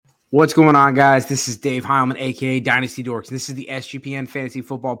What's going on, guys? This is Dave Heilman, a.k.a. Dynasty Dorks. This is the SGPN Fantasy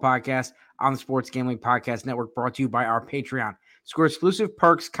Football Podcast on the Sports Gambling Podcast Network, brought to you by our Patreon. Score exclusive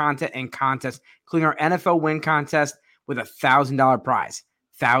perks, content, and contests, including our NFL win contest with a $1,000 prize.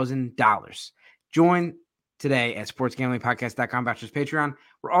 $1,000. Join today at sportsgamblingpodcast.com/Patreon.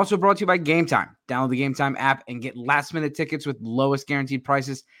 We're also brought to you by Game Time. Download the Game Time app and get last-minute tickets with lowest guaranteed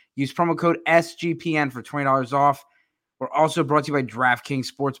prices. Use promo code SGPN for $20 off. We're also brought to you by DraftKings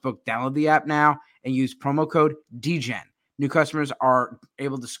Sportsbook. Download the app now and use promo code DGEN. New customers are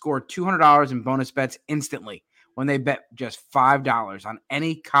able to score $200 in bonus bets instantly when they bet just $5 on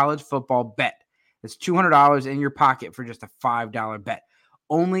any college football bet. That's $200 in your pocket for just a $5 bet.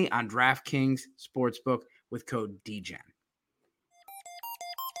 Only on DraftKings Sportsbook with code DGEN.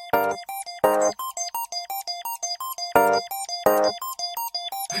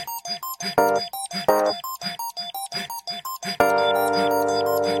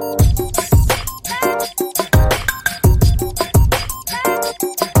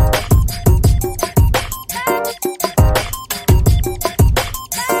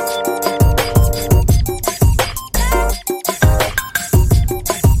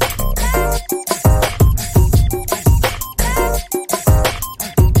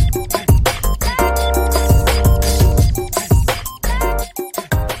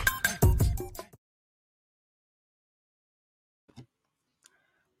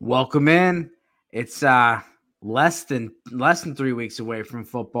 Welcome in. It's less than 3 weeks away from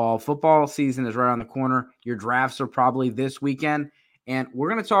football. Football season is right around the corner. Your drafts are probably this weekend, and we're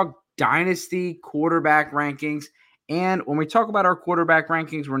going to talk Dynasty quarterback rankings. And when we talk about our quarterback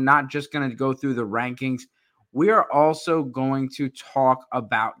rankings, we're not just going to go through the rankings. We are also going to talk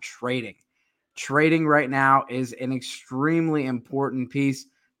about trading. Trading right now is an extremely important piece.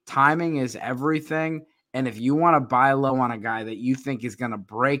 Timing is everything. And if you want to buy low on a guy that you think is going to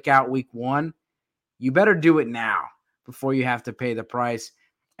break out week one, you better do it now before you have to pay the price.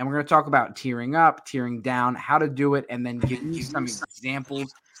 And we're going to talk about tiering up, tiering down, how to do it, and then give you some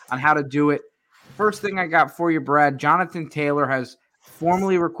examples on how to do it. First thing I got for you, Brad, Jonathan Taylor has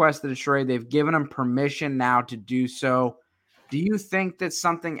formally requested a trade. They've given him permission now to do so. Do you think that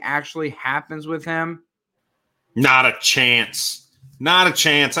something actually happens with him? Not a chance. Not a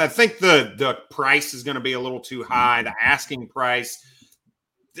chance. I think the price is going to be a little too high. The asking price,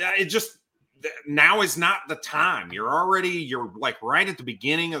 now is not the time. You're like right at the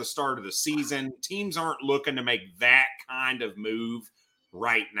beginning of the start of the season. Teams aren't looking to make that kind of move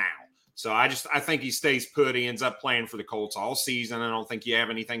right now. So I think he stays put. He ends up playing for the Colts all season. I don't think you have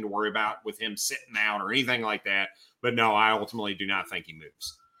anything to worry about with him sitting out or anything like that. But no, I ultimately do not think he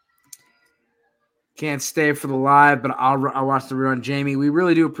moves. Can't stay for the live, but I'll watch the rerun. Jamie, we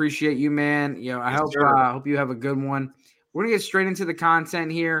really do appreciate you, man. I hope you have a good one. We're gonna get straight into the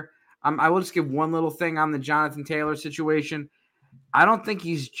content here. I will just give one little thing on the Jonathan Taylor situation. I don't think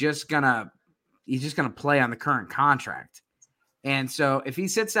he's just gonna play on the current contract. And so if he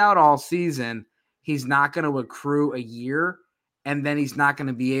sits out all season, he's not going to accrue a year, and then he's not going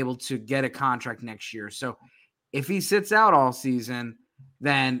to be able to get a contract next year. So if he sits out all season,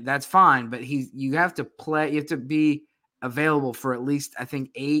 then that's fine. But you have to play. You have to be available for at least, I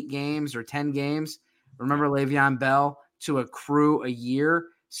think, 8 games or 10 games. Remember Le'Veon Bell, to accrue a year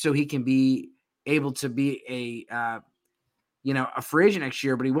so he can be able to be a free agent next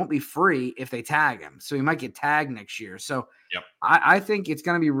year, but he won't be free if they tag him. So he might get tagged next year. So yep. I think it's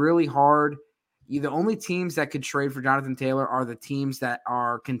going to be really hard. The only teams that could trade for Jonathan Taylor are the teams that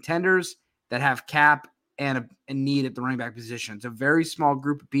are contenders that have cap and a need at the running back position. It's a very small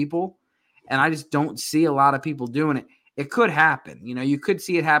group of people, and I just don't see a lot of people doing it. It could happen. You could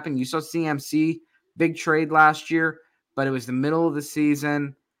see it happen. You saw CMC, big trade last year, but it was the middle of the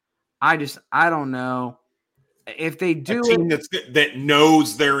season. I don't know. If they do a team that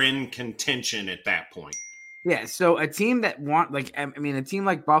knows they're in contention at that point. Yeah, so a team that a team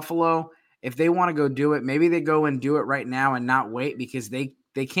like Buffalo, if they want to go do it, maybe they go and do it right now and not wait, because they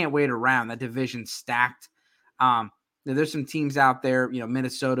can't wait around. That division's stacked. There's some teams out there,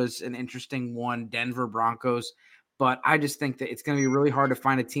 Minnesota's an interesting one, Denver Broncos, but I just think that it's going to be really hard to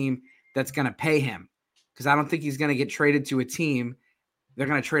find a team that's going to pay him, because I don't think he's going to get traded to a team. They're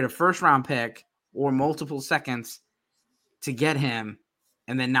going to trade a first-round pick or multiple seconds to get him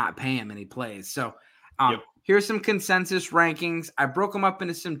and then not pay him, and he plays. So Here's some consensus rankings. I broke them up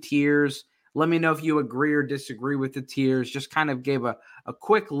into some tiers. Let me know if you agree or disagree with the tiers. Just kind of gave a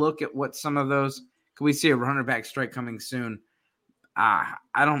quick look at what some of those. Can we see a running back strike coming soon? I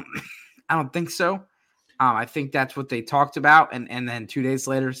don't think so. I think that's what they talked about. And then 2 days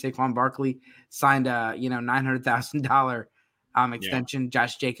later, Saquon Barkley signed a $900,000 extension.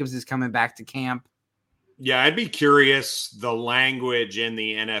 Josh Jacobs is coming back to camp. Yeah, I'd be curious the language in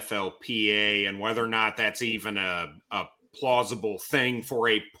the NFLPA and whether or not that's even a plausible thing for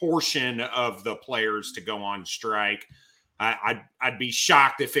a portion of the players to go on strike. I'd be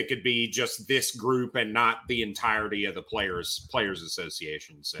shocked if it could be just this group and not the entirety of the players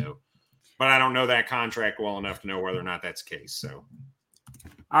association. So, but I don't know that contract well enough to know whether or not that's the case. So,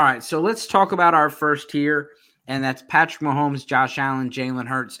 all right. So let's talk about our first tier, and that's Patrick Mahomes, Josh Allen, Jalen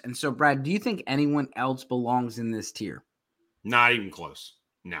Hurts. And so, Brad, do you think anyone else belongs in this tier? Not even close.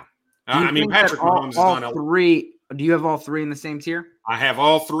 No. I mean, Patrick Mahomes is on three. Do you have all three in the same tier? I have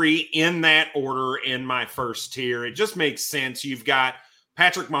all three in that order in my first tier. It just makes sense. You've got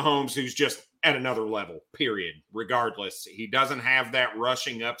Patrick Mahomes, who's just at another level, period, regardless. He doesn't have that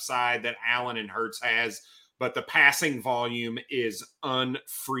rushing upside that Allen and Hurts has, but the passing volume is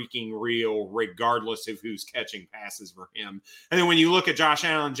unfreaking real, regardless of who's catching passes for him. And then when you look at Josh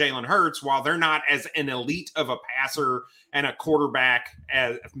Allen, Jalen Hurts, while they're not as an elite of a passer and a quarterback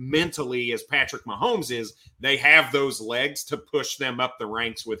as mentally as Patrick Mahomes is, they have those legs to push them up the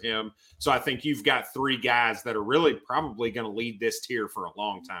ranks with him. So I think you've got three guys that are really probably going to lead this tier for a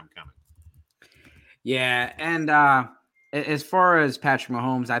long time coming. Yeah, and as far as Patrick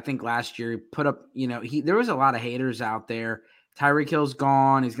Mahomes, I think last year he put up, there was a lot of haters out there. Tyreek Hill's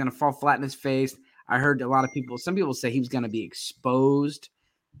gone. He's going to fall flat in his face. I heard some people say he was going to be exposed.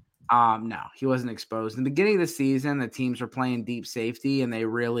 No, he wasn't exposed. In the beginning of the season, the teams were playing deep safety, and they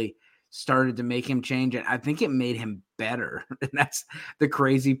really started to make him change it. I think it made him better, and that's the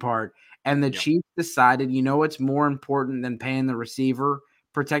crazy part. And the Chiefs decided, what's more important than paying the receiver?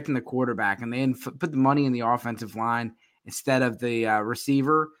 Protecting the quarterback, and they put the money in the offensive line instead of the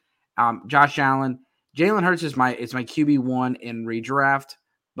receiver. Josh Allen, Jalen Hurts is my QB1 in redraft,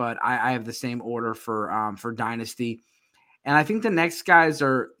 but I have the same order for Dynasty. And I think the next guys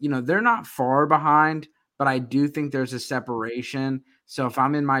are, they're not far behind, but I do think there's a separation. So if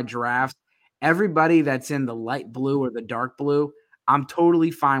I'm in my draft, everybody that's in the light blue or the dark blue, I'm totally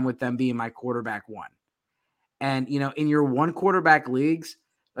fine with them being my quarterback one. And, in your one quarterback leagues,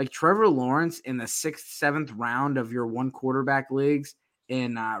 like Trevor Lawrence in the 6th, 7th round of your one quarterback leagues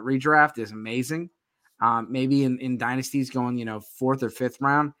in redraft is amazing. Maybe in dynasties going, 4th or 5th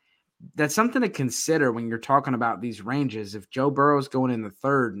round. That's something to consider when you're talking about these ranges. If Joe Burrow is going in the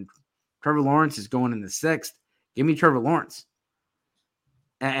 3rd and Trevor Lawrence is going in the 6th, give me Trevor Lawrence.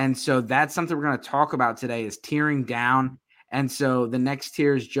 And so that's something we're going to talk about today is tiering down. And so the next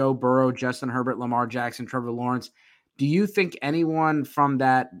tier is Joe Burrow, Justin Herbert, Lamar Jackson, Trevor Lawrence. Do you think anyone from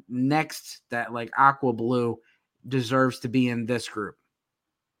that like aqua blue deserves to be in this group?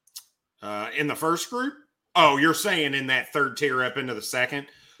 In the first group? Oh, you're saying in that 3rd tier up into the 2nd?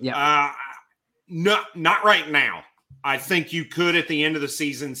 Yeah. No, not right now. I think you could at the end of the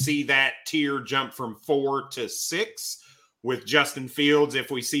season see that tier jump from 4 to 6 with Justin Fields. If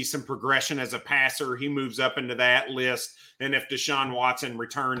we see some progression as a passer, he moves up into that list. And if Deshaun Watson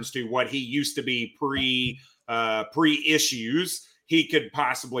returns to what he used to be pre-issues, he could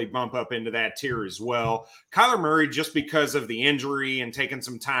possibly bump up into that tier as well. Kyler Murray, just because of the injury and taking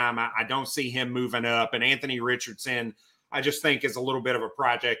some time, I don't see him moving up. And Anthony Richardson, I just think is a little bit of a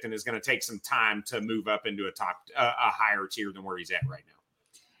project and is going to take some time to move up into a higher tier than where he's at right now.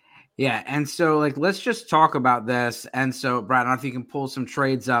 Yeah, and so let's just talk about this. And so, Brad, I don't know if you can pull some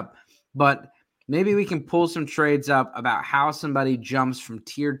trades up, but maybe we can pull some trades up about how somebody jumps from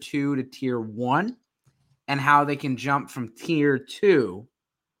tier 2 to tier 1 and how they can jump from tier 2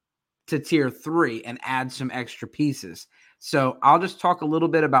 to tier 3 and add some extra pieces. So I'll just talk a little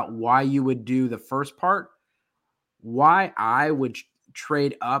bit about why you would do the first part, why I would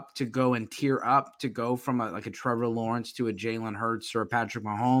trade up to go and tier up to go from a Trevor Lawrence to a Jalen Hurts or a Patrick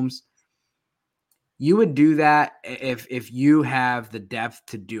Mahomes. You would do that if you have the depth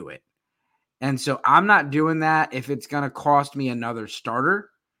to do it. And so I'm not doing that if it's going to cost me another starter,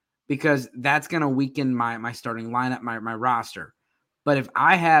 because that's going to weaken my starting lineup, my roster. But if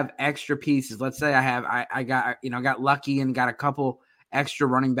I have extra pieces, let's say I got lucky and got a couple extra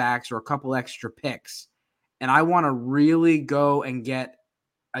running backs or a couple extra picks, and I want to really go and get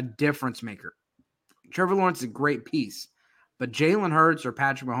a difference maker. Trevor Lawrence is a great piece, but Jalen Hurts or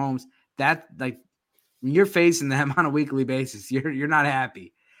Patrick Mahomes, that when you're facing them on a weekly basis, you're not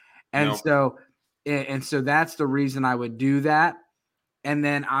happy. And so that's the reason I would do that. And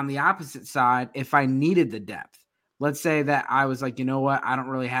then on the opposite side, if I needed the depth, let's say that I was like, you know what, I don't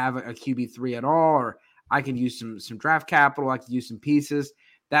really have a QB3 at all, or I could use some draft capital, I could use some pieces.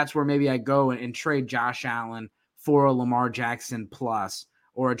 That's where maybe I go and trade Josh Allen for a Lamar Jackson plus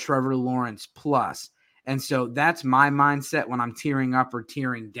or a Trevor Lawrence plus. And so that's my mindset when I'm tearing up or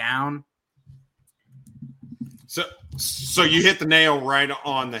tearing down. So you hit the nail right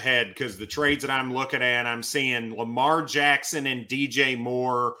on the head, because the trades that I'm looking at, I'm seeing Lamar Jackson and DJ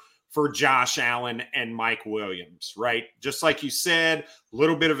Moore for Josh Allen and Mike Williams, right? Just like you said, a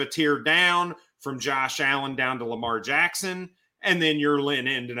little bit of a tear down from Josh Allen down to Lamar Jackson. And then you're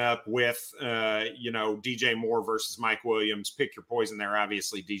ending up with, DJ Moore versus Mike Williams. Pick your poison there.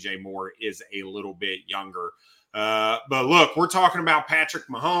 Obviously, DJ Moore is a little bit younger. But look, we're talking about Patrick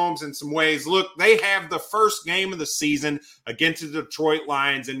Mahomes in some ways. Look, they have the first game of the season against the Detroit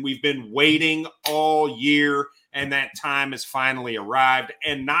Lions, and we've been waiting all year, and that time has finally arrived.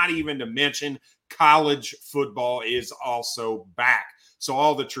 And not even to mention, college football is also back. So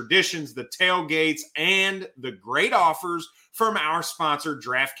all the traditions, the tailgates, and the great offers from our sponsor,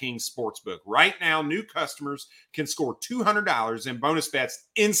 DraftKings Sportsbook. Right now, new customers can score $200 in bonus bets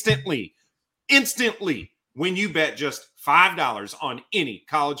instantly when you bet just $5 on any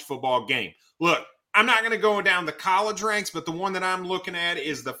college football game. Look, I'm not going to go down the college ranks, but the one that I'm looking at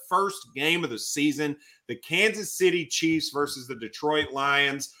is the first game of the season, the Kansas City Chiefs versus the Detroit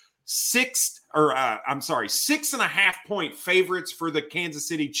Lions. 6.5 point favorites for the Kansas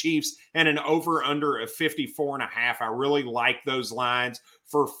City Chiefs and an over under of 54.5. I really like those lines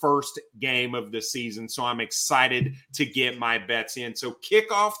for first game of the season. So I'm excited to get my bets in. So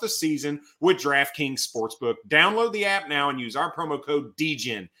kick off the season with DraftKings Sportsbook. Download the app now and use our promo code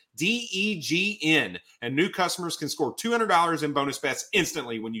DEGEN, DEGN. And new customers can score $200 in bonus bets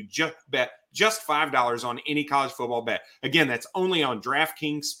instantly when you just bet just $5 on any college football bet. Again, that's only on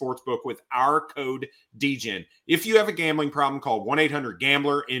DraftKings Sportsbook with our code DEGEN. If you have a gambling problem, call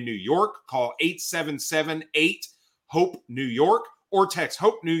 1-800-GAMBLER. In New York, call 877-8-HOPE-NEW YORK or text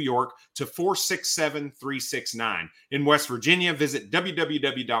HOPE New York to 467-369. In West Virginia, visit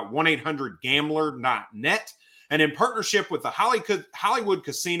www.1800gambler.net. And in partnership with the Hollywood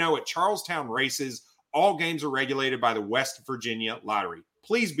Casino at Charlestown Races, all games are regulated by the West Virginia Lottery.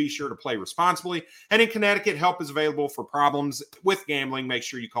 Please be sure to play responsibly. And in Connecticut, help is available for problems with gambling. Make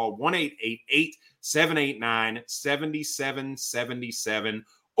sure you call 1-888-789-7777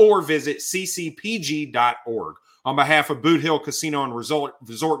 or visit ccpg.org. On behalf of Boot Hill Casino and Resort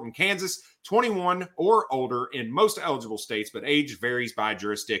in Kansas, 21 or older in most eligible states, but age varies by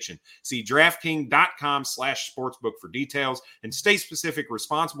jurisdiction. See DraftKings.com/sportsbook for details and state-specific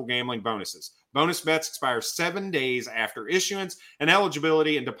responsible gambling bonuses. Bonus bets expire 7 days after issuance, and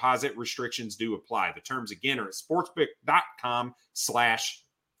eligibility and deposit restrictions do apply. The terms again are at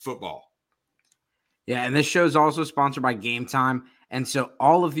sportsbook.com/football. Yeah, and this show is also sponsored by Game Time. And so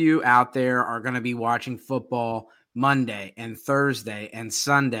all of you out there are going to be watching football Monday and Thursday and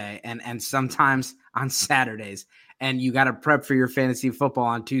Sunday and sometimes on Saturdays. And you got to prep for your fantasy football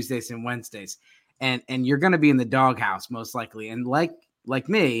on Tuesdays and Wednesdays. And you're going to be in the doghouse most likely. And like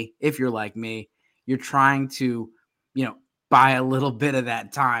me, if you're like me, you're trying to, buy a little bit of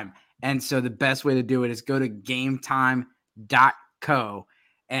that time. And so the best way to do it is go to gametime.co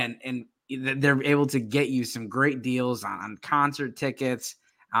and they're able to get you some great deals on concert tickets,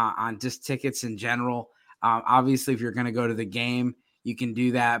 on just tickets in general. Obviously, if you're going to go to the game, you can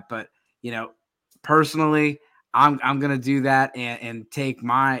do that. But, personally, I'm going to do that and take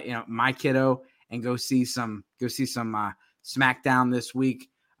my, my kiddo and go see some SmackDown this week.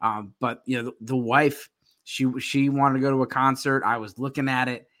 But, the wife, she wanted to go to a concert. I was looking at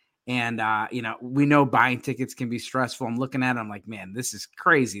it. And, we know buying tickets can be stressful. I'm looking at it. I'm like, man, this is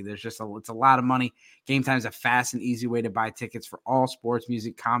crazy. There's just it's a lot of money. Game Time is a fast and easy way to buy tickets for all sports,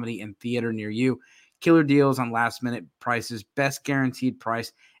 music, comedy, and theater near you. Killer deals on last minute prices, best guaranteed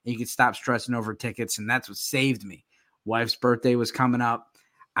price. And you can stop stressing over tickets. And that's what saved me. Wife's birthday was coming up.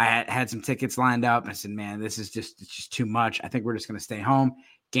 I had some tickets lined up. I said, man, it's just too much. I think we're just going to stay home.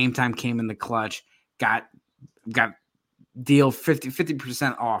 Game Time came in the clutch, got deal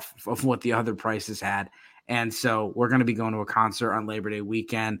 50% off of what the other prices had. And so we're going to be going to a concert on Labor Day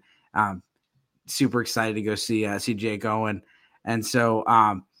weekend. Super excited to go see Jake Owen. And so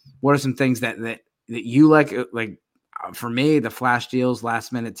what are some things that you like? Like for me, the flash deals,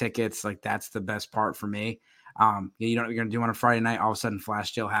 last minute tickets, like that's the best part for me. You're going to do on a Friday night, all of a sudden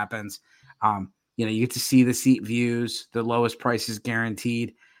flash deal happens. You get to see the seat views, the lowest prices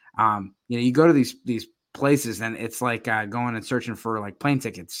guaranteed. You go to these places and it's like going and searching for like plane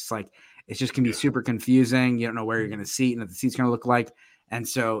tickets. It's like it's just can be super confusing. You don't know where you're going to seat and what the seat's going to look like. And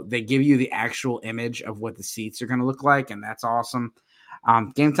so they give you the actual image of what the seats are going to look like, and that's awesome.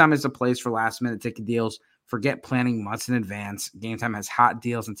 Game Time is a place for last minute ticket deals Forget planning months in advance. Game Time has hot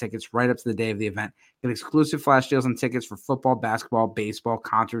deals and tickets right up to the day of the event. Get exclusive flash deals and tickets for football, basketball, baseball,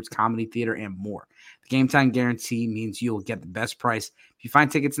 concerts, comedy, theater, and more. The Game Time guarantee means you will get the best price. If you find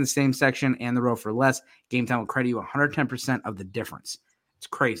tickets in the same section and the row for less, Game Time will credit you 110% of the difference. It's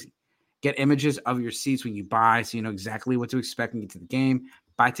crazy. Get images of your seats when you buy so you know exactly what to expect when you get to the game.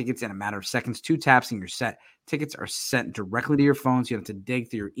 Buy tickets in a matter of seconds, 2 taps, and you're set. Tickets are sent directly to your phone, so you don't have to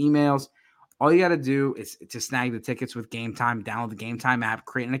dig through your emails. All you got to do is to snag the tickets with Game Time. Download the Game Time app,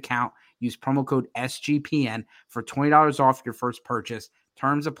 create an account, use promo code SGPN for $20 off your first purchase.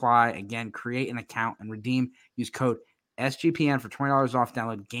 Terms apply. Again, create an account and redeem. Use code SGPN for $20 off.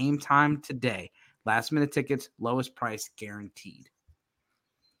 Download Game Time today. Last minute tickets, lowest price guaranteed.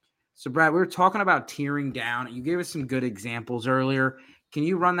 So, Brad, we were talking about tiering down. You gave us some good examples earlier. Can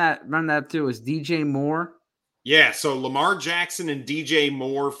you run that through? Is DJ Moore? Yeah, so Lamar Jackson and DJ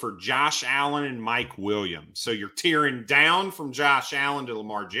Moore for Josh Allen and Mike Williams. So you're tearing down from Josh Allen to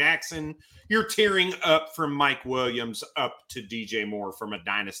Lamar Jackson. You're tearing up from Mike Williams up to DJ Moore from a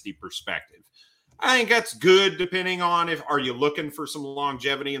dynasty perspective. I think that's good depending on are you looking for some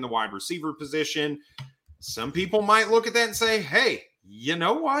longevity in the wide receiver position. Some people might look at that and say, hey, you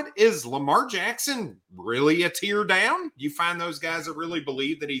know what? Is Lamar Jackson really a tier down? You find those guys that really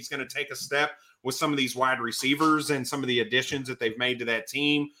believe that he's going to take a step with some of these wide receivers and some of the additions that they've made to that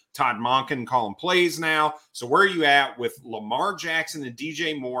team. Todd Monken calling plays now. So where are you at with Lamar Jackson and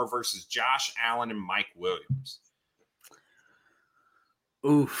DJ Moore versus Josh Allen and Mike Williams?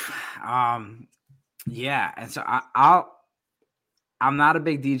 Oof. Yeah. And so I'm not a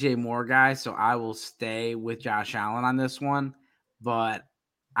big DJ Moore guy, so I will stay with Josh Allen on this one, but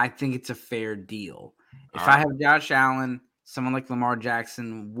I think it's a fair deal. If I have Josh Allen, someone like Lamar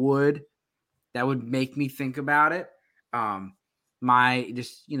Jackson that would make me think about it.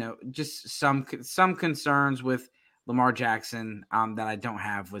 Just some concerns with Lamar Jackson that I don't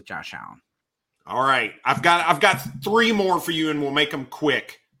have with Josh Allen. All right, I've got 3 more for you, and we'll make them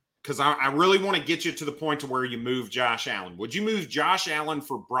quick because I really want to get you to the point to where you move Josh Allen. Would you move Josh Allen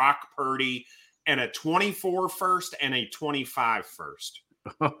for Brock Purdy and a 24 first and a 25 first?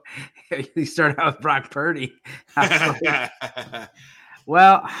 You start out with Brock Purdy.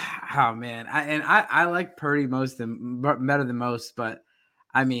 Well, oh man, I like Purdy better than most, but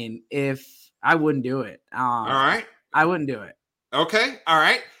I mean, if I wouldn't do it, all right, I wouldn't do it. Okay, all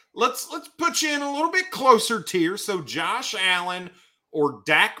right, let's put you in a little bit closer tier. So Josh Allen or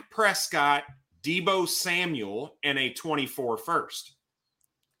Dak Prescott, Deebo Samuel, and a 24 first.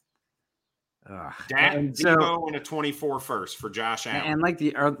 Dak, Deebo, and a 24 first for Josh Allen. And like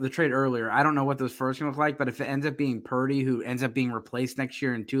the trade earlier, I don't know what those first look like, but if it ends up being Purdy, who ends up being replaced next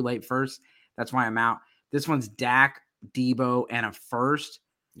year in 2 late firsts, that's why I'm out. This one's Dak, Deebo, and a first.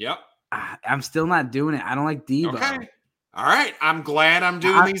 Yep. I'm still not doing it. I don't like Deebo. Okay. All right. I'm glad I'm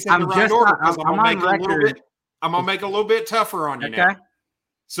doing these in the right order because I'm gonna make it a little bit tougher on you now.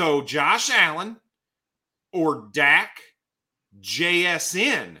 So Josh Allen or Dak,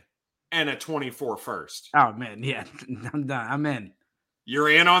 JSN, and a 24 first. Oh man, yeah, I'm done. I'm in. You're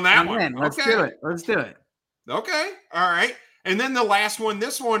in on that one. In. Let's do it. Okay. All right. And then the last one,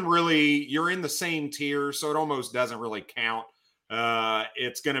 this one really, you're in the same tier, so it almost doesn't really count.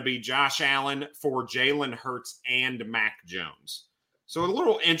 It's going to be Josh Allen for Jalen Hurts and Mac Jones. So a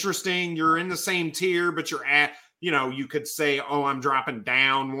little interesting. You're in the same tier, but you're at, you could say, oh, I'm dropping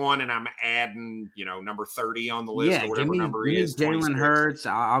down one and I'm adding, number 30 on the list or whatever number he is. Jalen Hurts.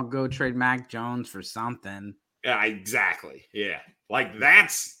 I'll go trade Mac Jones for something. Yeah, exactly. Yeah. Like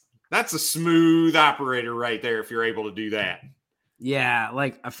that's a smooth operator right there if you're able to do that. Yeah.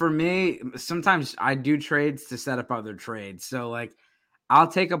 Like for me, sometimes I do trades to set up other trades. So like I'll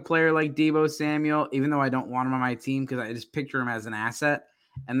take a player like Deebo Samuel, even though I don't want him on my team because I just picture him as an asset.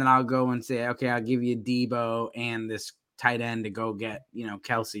 And then I'll go and say, okay, I'll give you Deebo and this tight end to go get,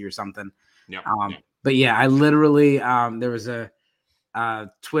 Kelsey or something. Yep. But yeah, I literally there was a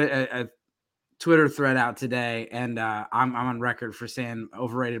Twitter thread out today, and I'm on record for saying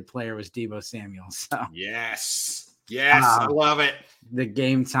overrated player was Deebo Samuel. So yes, I love it. The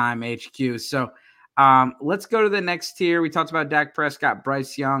Game Time HQ. So let's go to the next tier. We talked about Dak Prescott,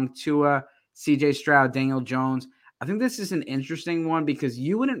 Bryce Young, Tua, CJ Stroud, Daniel Jones. I think this is an interesting one because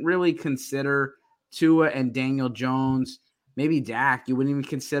you wouldn't really consider Tua and Daniel Jones, maybe Dak. You wouldn't even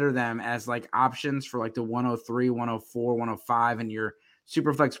consider them as like options for like the 103, 104, 105 in your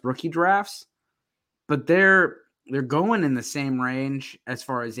Superflex rookie drafts. But they're going in the same range as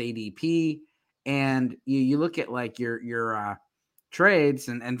far as ADP. And you look at like your trades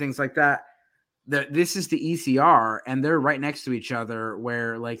and things like that. this is the ECR, and they're right next to each other,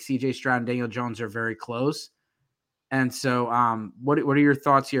 where like CJ Stroud and Daniel Jones are very close. And so, what are your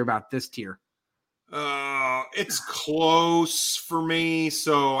thoughts here about this tier? It's close for me.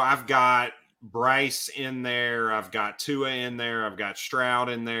 So I've got Bryce in there. I've got Tua in there. I've got Stroud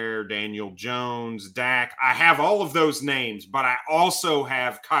in there, Daniel Jones, Dak. I have all of those names, but I also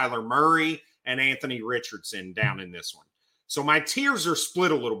have Kyler Murray and Anthony Richardson down in this one. So my tiers are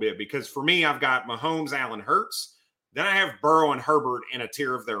split a little bit because for me, I've got Mahomes, Allen, Hurts. Then I have Burrow and Herbert in a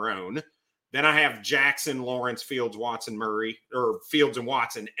tier of their own. Then I have Jackson, Lawrence, Fields, Watson, Murray, or Fields and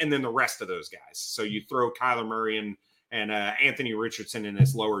Watson, and then the rest of those guys. So you throw Kyler Murray and Anthony Richardson in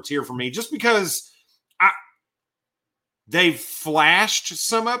this lower tier for me, just because they've flashed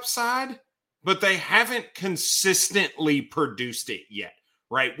some upside, but they haven't consistently produced it yet,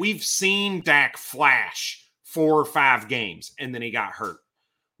 right? We've seen Dak flash 4 or 5 games, and then he got hurt.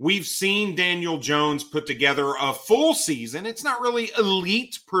 We've seen Daniel Jones put together a full season. It's not really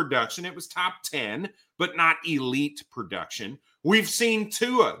elite production. It was top 10, but not elite production. We've seen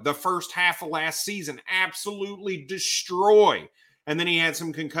Tua, the first half of last season, absolutely destroy. And then he had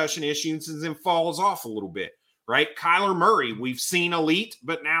some concussion issues and then falls off a little bit, right? Kyler Murray, we've seen elite,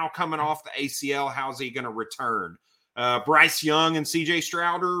 but now coming off the ACL, how's he going to return? Bryce Young and CJ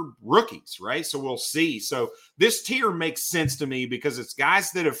Stroud are rookies, right? So we'll see. So this tier makes sense to me because it's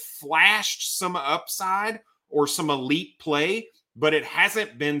guys that have flashed some upside or some elite play, but it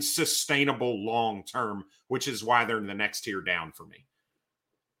hasn't been sustainable long term, which is why they're in the next tier down for me.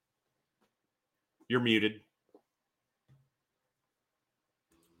 You're muted.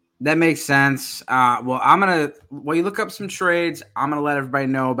 That makes sense. While you look up some trades, I'm going to let everybody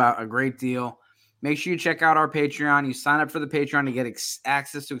know about a great deal. Make sure you check out our Patreon. You sign up for the Patreon to get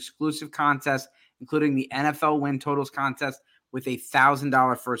access to exclusive contests, including the NFL win totals contest with a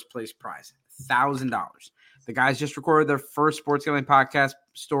 $1,000 first place prize. $1,000. The guys just recorded their first sports gambling podcast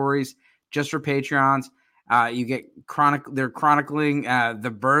stories just for Patreons. You get they're chronicling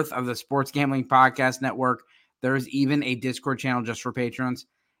the birth of the Sports Gambling Podcast Network. There's even a Discord channel just for patrons.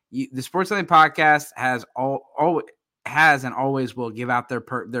 The Sports Gambling Podcast has and always will give out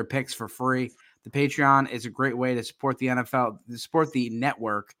their picks for free. The Patreon is a great way to support the NFL, to support the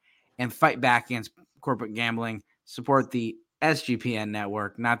network, and fight back against corporate gambling. Support the SGPN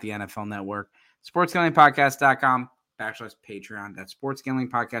network, not the NFL network. SportsGamblingPodcast.com/Patreon. That's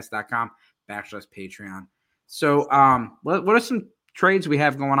SportsGamblingPodcast.com/Patreon. So, what are some trades we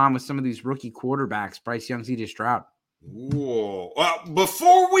have going on with some of these rookie quarterbacks, Bryce Young, CJ Stroud? Whoa. Well,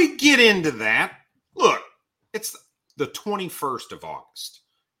 before we get into that, look, it's the 21st of August.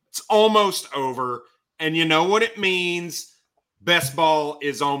 It's almost over, and you know what it means. Best ball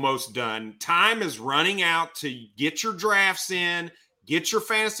is almost done. Time is running out to get your drafts in, get your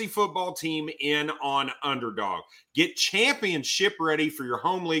fantasy football team in on Underdog. Get championship ready for your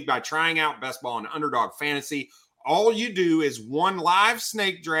home league by trying out Best Ball on Underdog Fantasy. All you do is one live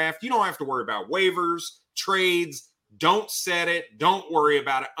snake draft. You don't have to worry about waivers, trades. Don't set it. Don't worry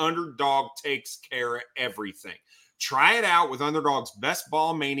about it. Underdog takes care of everything. Try it out with Underdog's Best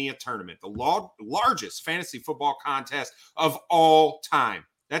Ball Mania Tournament, the largest fantasy football contest of all time.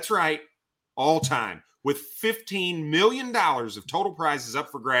 That's right, all time. With $15 million of total prizes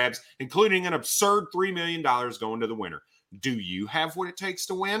up for grabs, including an absurd $3 million going to the winner. Do you have what it takes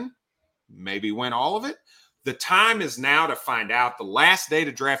to win? Maybe win all of it? The time is now to find out. The last day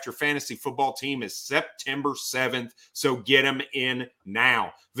to draft your fantasy football team is September 7th, so get them in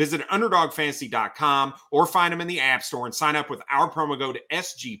now. Visit UnderdogFantasy.com or find them in the App Store and sign up with our promo code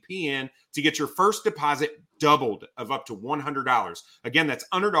SGPN to get your first deposit doubled of up to $100. Again, that's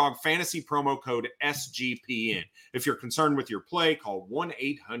Underdog Fantasy promo code SGPN. If you're concerned with your play, call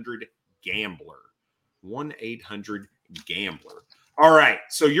 1-800-GAMBLER. 1-800-GAMBLER. All right,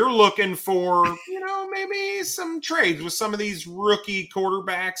 so you're looking for, maybe some trades with some of these rookie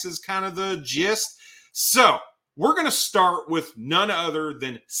quarterbacks is kind of the gist. So we're going to start with none other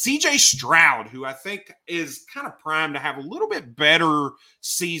than CJ Stroud, who I think is kind of primed to have a little bit better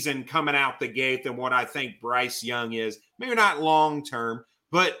season coming out the gate than what I think Bryce Young is. Maybe not long term,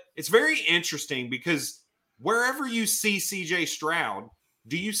 but it's very interesting because wherever you see CJ Stroud,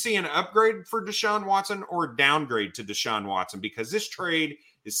 do you see an upgrade for Deshaun Watson or a downgrade to Deshaun Watson? Because this trade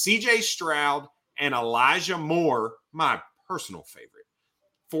is CJ Stroud and Elijah Moore, my personal favorite,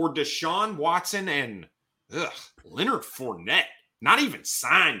 for Deshaun Watson and Leonard Fournette, not even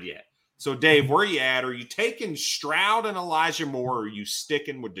signed yet. So, Dave, where are you at? Are you taking Stroud and Elijah Moore, or are you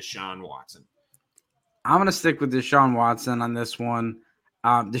sticking with Deshaun Watson? I'm going to stick with Deshaun Watson on this one.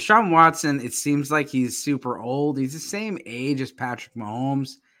 Deshaun Watson, it seems like he's super old. He's the same age as Patrick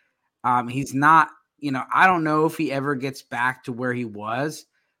Mahomes. He's not, I don't know if he ever gets back to where he was,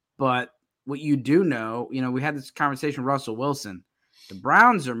 but what you do know, we had this conversation with Russell Wilson. The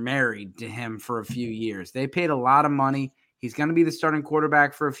Browns are married to him for a few years. They paid a lot of money. He's going to be the starting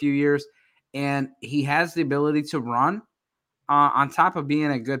quarterback for a few years, and he has the ability to run on top of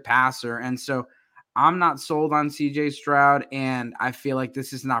being a good passer. And so I'm not sold on CJ Stroud, and I feel like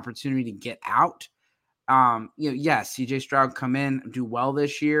this is an opportunity to get out. Yes, CJ Stroud come in, do well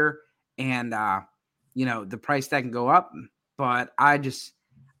this year, and the price tag can go up, but I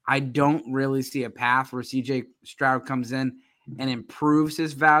don't really see a path where CJ Stroud comes in and improves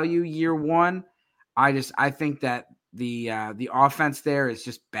his value year one. I think that the offense there is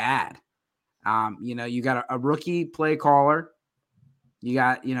just bad. You got a rookie play caller. You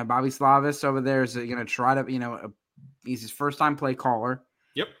got, Bobby Slavis over there is going to try to, he's his first time play caller.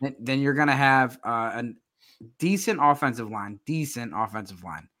 Yep. Then you're going to have a decent offensive line.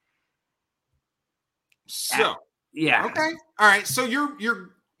 So, yeah. Okay. All right. So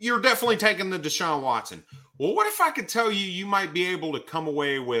you're definitely taking the Deshaun Watson. Well, what if I could tell you might be able to come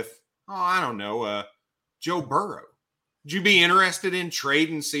away with, I don't know, Joe Burrow? Would you be interested in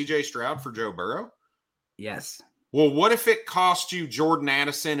trading CJ Stroud for Joe Burrow? Yes. Well, what if it cost you Jordan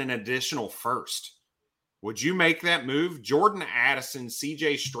Addison an additional first? Would you make that move? Jordan Addison,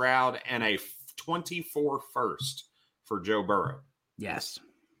 CJ Stroud, and a 24 first for Joe Burrow. Yes.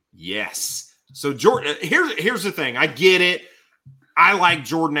 So Jordan, here's the thing. I get it. I like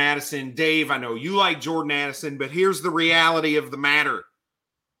Jordan Addison. Dave, I know you like Jordan Addison, but here's the reality of the matter.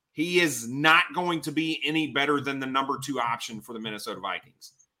 He is not going to be any better than the number 2 option for the Minnesota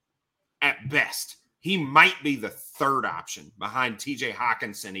Vikings. At best, he might be the 3rd option behind TJ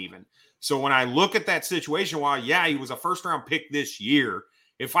Hawkinson even. So when I look at that situation, while, he was a first-round pick this year,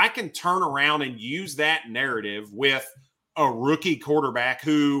 if I can turn around and use that narrative with a rookie quarterback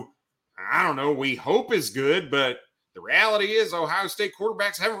who, I don't know, we hope is good, but the reality is Ohio State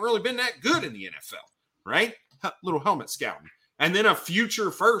quarterbacks haven't really been that good in the NFL, right? Little helmet scouting. And then a future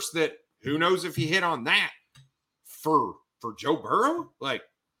first that who knows if you hit on that for Joe Burrow? Like,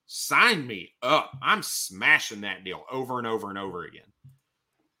 sign me up. I'm smashing that deal over and over and over again.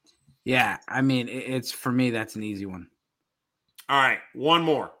 Yeah, I mean, it's for me, that's an easy one. All right, one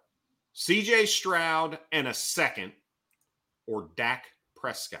more. CJ Stroud and a second or Dak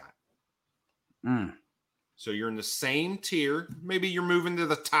Prescott. So you're in the same tier. Maybe you're moving to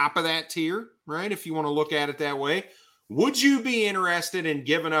the top of that tier, right? If you want to look at it that way. Would you be interested in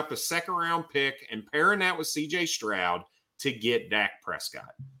giving up a 2nd-round pick and pairing that with CJ Stroud to get Dak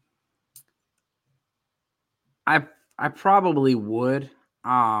Prescott? I probably would.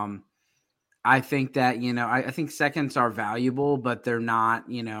 I think that, I think seconds are valuable, but they're not,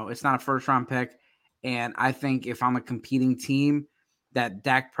 it's not a 1st-round pick. And I think if I'm a competing team, that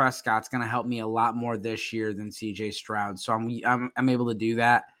Dak Prescott's going to help me a lot more this year than CJ Stroud. So I'm able to do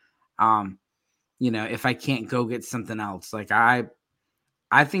that. If I can't go get something else, like I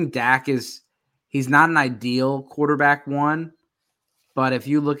think Dak he's not an ideal quarterback one, but if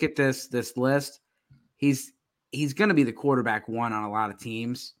you look at this list, he's going to be the quarterback one on a lot of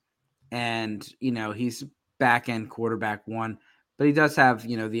teams. And, he's back end quarterback one, but he does have,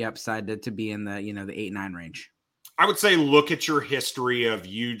 the upside to be in the, the 8-9 range. I would say look at your history of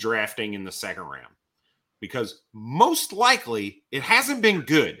you drafting in the 2nd round, because most likely it hasn't been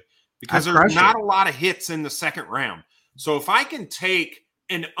good because there's not a lot of hits in the 2nd round. So if I can take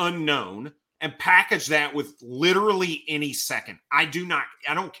an unknown and package that with literally any second, I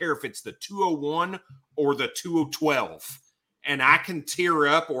don't care if it's the 201 or the 212, and I can tier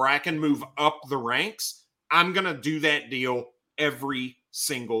up or I can move up the ranks, I'm going to do that deal every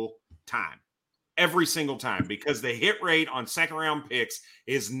single time. Every single time, because the hit rate on 2nd-round picks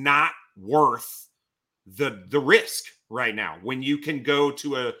is not worth the risk right now. When you can go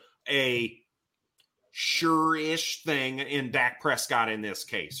to a sure-ish thing in Dak Prescott in this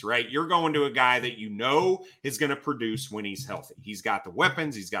case, right? You're going to a guy that is going to produce when he's healthy. He's got the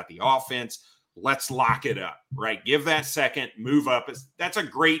weapons. He's got the offense. Let's lock it up, right? Give that second, move up. That's a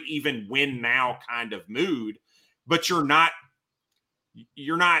great even win now kind of mood, but you're not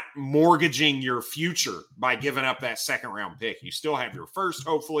mortgaging your future by giving up that 2nd-round pick. You still have your first,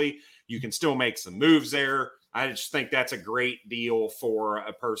 hopefully. You can still make some moves there. I just think that's a great deal for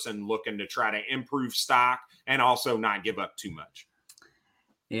a person looking to try to improve stock and also not give up too much.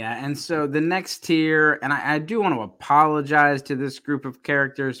 Yeah, and so the next tier, and I do want to apologize to this group of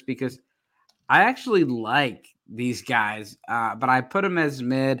characters because I actually like these guys, but I put them as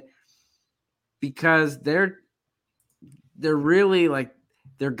mid because they're really like,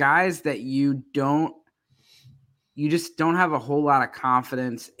 they're guys that you don't you just don't have a whole lot of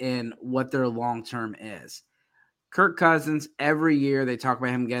confidence in what their long-term is. Kirk Cousins, every year they talk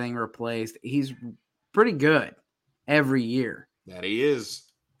about him getting replaced. He's pretty good every year. That he is.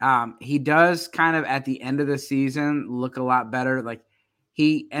 He does kind of at the end of the season look a lot better. Like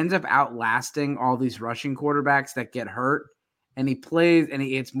he ends up outlasting all these rushing quarterbacks that get hurt, and he plays and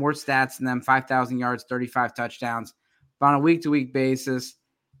he hits more stats than them, 5,000 yards, 35 touchdowns. But on a week-to-week basis,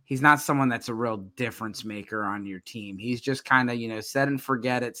 he's not someone that's a real difference maker on your team. He's just kind of, set and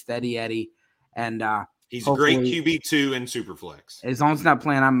forget it, steady Eddie. And he's a great QB2 in Superflex. As long as it's not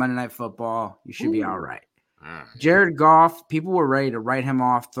playing on Monday Night Football, you should be all right. All right. Jared Goff, people were ready to write him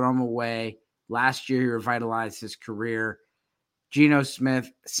off, throw him away. Last year, he revitalized his career. Geno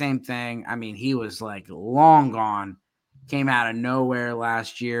Smith, same thing. I mean, he was like long gone, came out of nowhere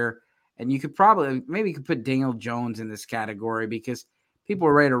last year. And you could maybe put Daniel Jones in this category because people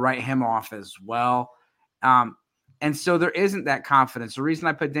were ready to write him off as well. And so there isn't that confidence. The reason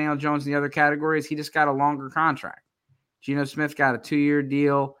I put Daniel Jones in the other category is he just got a longer contract. Geno Smith got a 2-year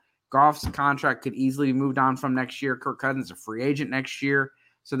deal. Goff's contract could easily be moved on from next year. Kirk Cousins is a free agent next year.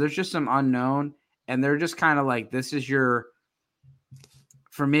 So there's just some unknown. And they're just kind of like, this is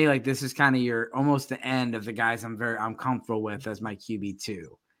kind of your almost the end of the guys I'm comfortable with as my QB2.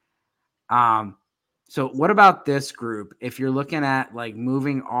 So what about this group? If you're looking at like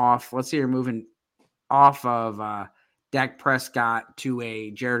moving off, let's say you're moving off of Dak Prescott to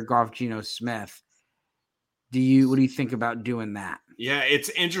a Jared Goff, Geno Smith. What do you think about doing that? Yeah, it's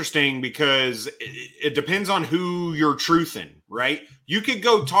interesting because it depends on who you're truthing, right? You could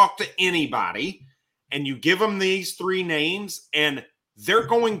go talk to anybody and you give them these 3 names and they're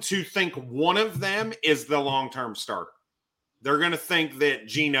going to think one of them is the long-term starter. They're going to think that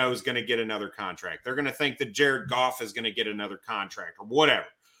Geno is going to get another contract. They're going to think that Jared Goff is going to get another contract or whatever,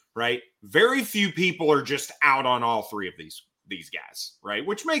 right? Very few people are just out on all 3 of these guys, right?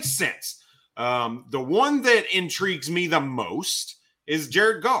 Which makes sense. The one that intrigues me the most is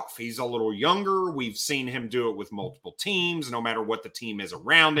Jared Goff. He's a little younger. We've seen him do it with multiple teams. No matter what the team is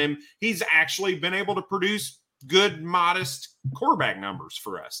around him, he's actually been able to produce good, modest quarterback numbers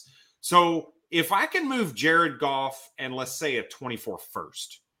for us. So if I can move Jared Goff and let's say a 24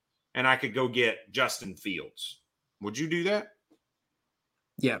 first, and I could go get Justin Fields, would you do that?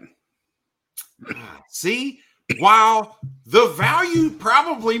 Yeah. See, while the value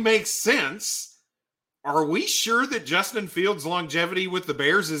probably makes sense, are we sure that Justin Fields' longevity with the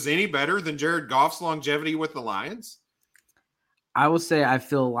Bears is any better than Jared Goff's longevity with the Lions? I will say I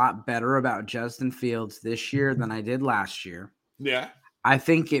feel a lot better about Justin Fields this year than I did last year. Yeah. I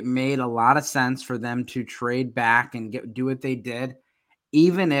think it made a lot of sense for them to trade back and do what they did.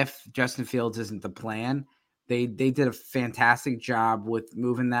 Even if Justin Fields isn't the plan, they did a fantastic job with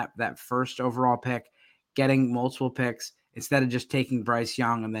moving that first overall pick, getting multiple picks instead of just taking Bryce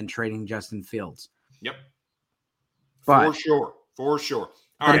Young and then trading Justin Fields. Yep. But, For sure.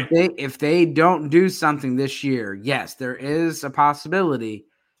 All but right. if they don't do something this year, yes, there is a possibility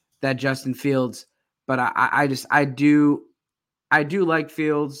that Justin Fields, but I do like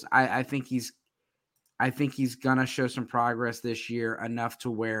Fields. I think he's gonna show some progress this year, enough to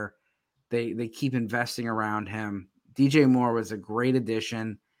where they keep investing around him. DJ Moore was a great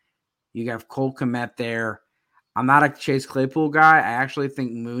addition. You have Cole Kmet there. I'm not a Chase Claypool guy. I actually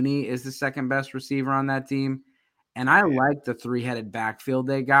think Mooney is the second best receiver on that team. And I like the 3-headed backfield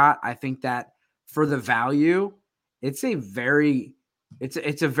they got. I think that for the value, it's a very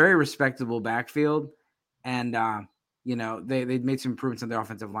respectable backfield. And they made some improvements on their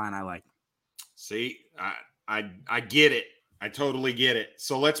offensive line I like. See, I get it. I totally get it.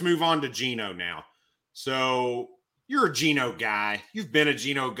 So let's move on to Geno now. So you're a Geno guy. You've been a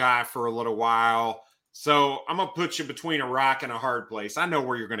Geno guy for a little while. So I'm going to put you between a rock and a hard place. I know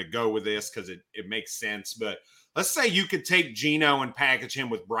where you're going to go with this because it makes sense. But let's say you could take Geno and package him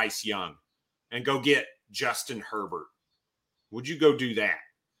with Bryce Young and go get Justin Herbert. Would you go do that?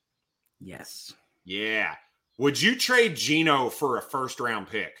 Yes. Yeah. Would you trade Geno for a first-round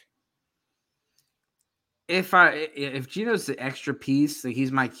pick? If Geno's the extra piece, so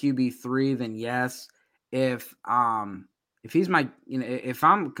he's my QB3, then yes. If he's my, if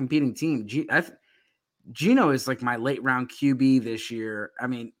I'm competing team, Geno is like my late round QB this year. I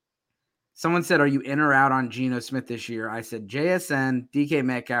mean, someone said, "Are you in or out on Geno Smith this year?" I said, "JSN, DK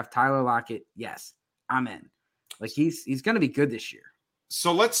Metcalf, Tyler Lockett. Yes, I'm in. Like he's going to be good this year."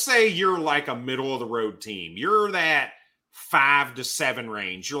 So let's say you're like a middle of the road team. You're that 5 to 7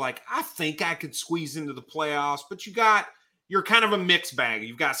 range. You're like, I think I could squeeze into the playoffs, but you're kind of a mixed bag.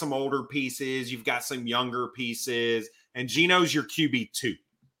 You've got some older pieces, you've got some younger pieces, and Geno's your QB2.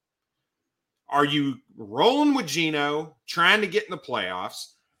 Are you rolling with Geno, trying to get in the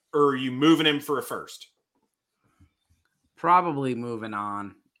playoffs, or are you moving him for a first? Probably moving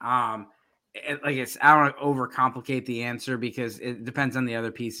on. I don't want to overcomplicate the answer because it depends on the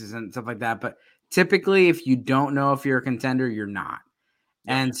other pieces and stuff like that. But typically, if you don't know if you're a contender, you're not.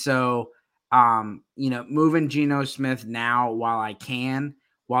 Yep. And so, moving Geno Smith now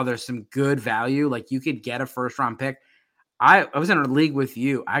while there's some good value, like you could get a first round pick. I was in a league with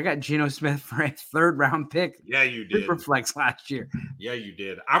you. I got Geno Smith for a 3rd round pick. Yeah, you did. Superflex last year. Yeah, you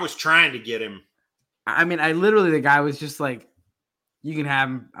did. I was trying to get him. I mean, the guy was just like, you can have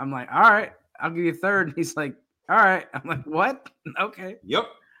him. I'm like, all right, I'll give you a 3rd. And he's like, all right. I'm like, what? Okay. Yep.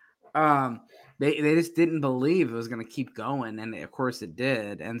 They just didn't believe it was going to keep going. And of course it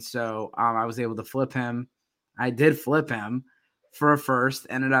did. And so I was able to flip him. I did flip him for a first,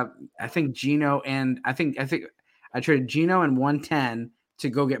 ended up, I think Geno and I think I traded Geno and 110 to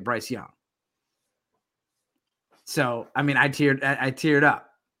go get Bryce Young. So, I mean, I teared up.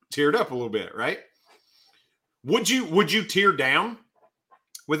 Teared up a little bit, right? Would you tear down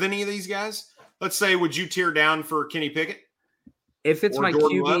with any of these guys? Let's say, would you tear down for Kenny Pickett? If it's my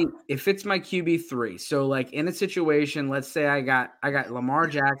QB 3. So like in a situation, let's say I got Lamar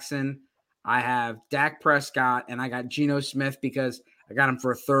Jackson, I have Dak Prescott, and I got Geno Smith because I got him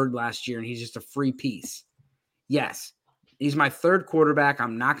for a 3rd last year and he's just a free piece. Yes. He's my 3rd quarterback.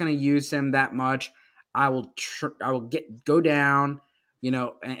 I'm not going to use him that much. I will go down,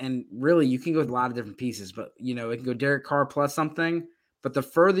 and really you can go with a lot of different pieces, but it can go Derek Carr plus something, but the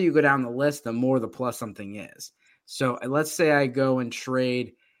further you go down the list, the more the plus something is. So let's say I go and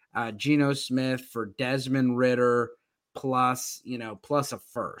trade Geno Smith for Desmond Ridder plus a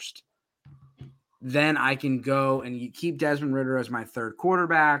first. Then I can go and you keep Desmond Ridder as my 3rd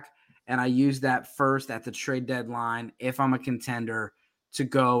quarterback, and I use that first at the trade deadline if I'm a contender to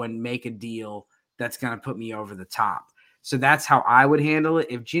go and make a deal that's going to put me over the top. So that's how I would handle it.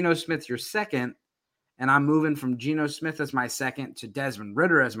 If Geno Smith, you're 2nd, and I'm moving from Geno Smith as my 2nd to Desmond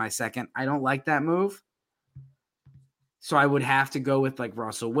Ridder as my 2nd, I don't like that move. So I would have to go with like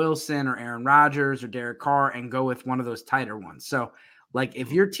Russell Wilson or Aaron Rodgers or Derek Carr and go with one of those tighter ones. So like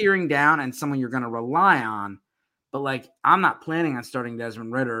if you're tearing down and someone you're going to rely on, but like I'm not planning on starting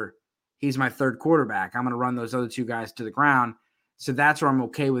Desmond Ridder. He's my 3rd quarterback. I'm going to run those other 2 guys to the ground. So that's where I'm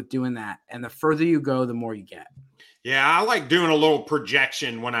okay with doing that. And the further you go, the more you get. Yeah, I like doing a little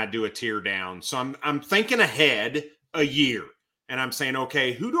projection when I do a tear down. So I'm thinking ahead a year. And I'm saying,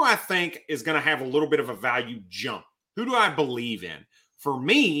 okay, who do I think is going to have a little bit of a value jump? Who do I believe in? For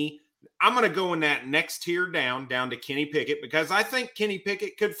me, I'm going to go in that next tier down to Kenny Pickett because I think Kenny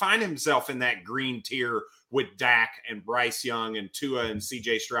Pickett could find himself in that green tier with Dak and Bryce Young and Tua and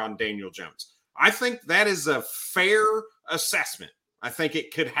CJ Stroud and Daniel Jones. I think that is a fair assessment. I think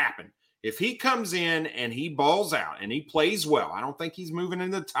it could happen. If he comes in and he balls out and he plays well, I don't think he's moving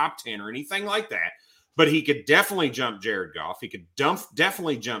into the top 10 or anything like that. But he could definitely jump Jared Goff. He could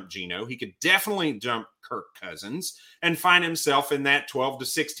definitely jump Geno. He could definitely jump Kirk Cousins and find himself in that 12 to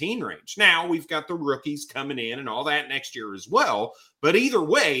 16 range. Now, we've got the rookies coming in and all that next year as well. But either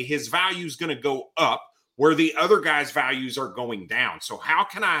way, his value is going to go up where the other guys' values are going down. So how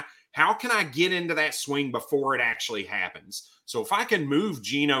can I get into that swing before it actually happens? So if I can move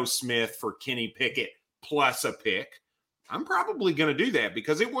Geno Smith for Kenny Pickett plus a pick, I'm probably going to do that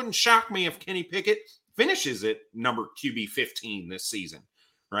because it wouldn't shock me if Kenny Pickett finishes at number QB 15 this season,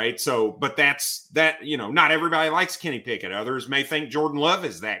 right? So, but not everybody likes Kenny Pickett. Others may think Jordan Love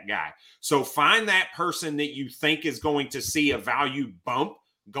is that guy. So find that person that you think is going to see a value bump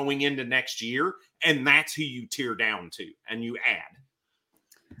going into next year, and that's who you tear down to and you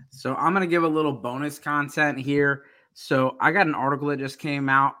add. So I'm going to give a little bonus content here. So I got an article that just came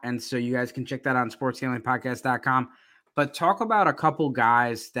out, and so you guys can check that on sportsgamblingpodcast.com. But talk about a couple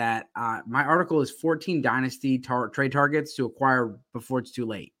guys that my article is 14 Dynasty trade targets to acquire before it's too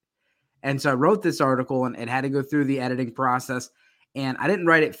late. And so I wrote this article, and it had to go through the editing process. And I didn't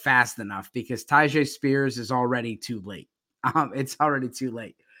write it fast enough because Tyjae Spears is already too late. It's already too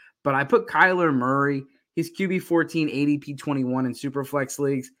late. But I put Kyler Murray. He's QB 14, ADP 21 in Superflex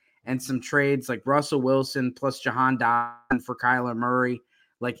leagues, and some trades like Russell Wilson plus Jahan Dotson for Kyler Murray.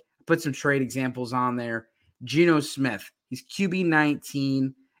 Like, put some trade examples on there. Geno Smith, he's QB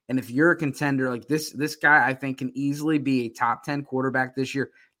 19. And if you're a contender, like this guy, I think can easily be a top 10 quarterback this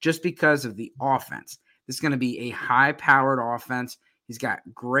year just because of the offense. This is going to be a high-powered offense. He's got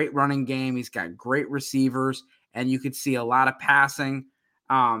great running game. He's got great receivers. And you could see a lot of passing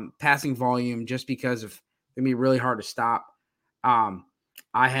volume just because of it's going to be really hard to stop. I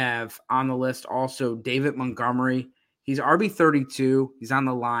have on the list also David Montgomery. He's RB32. He's on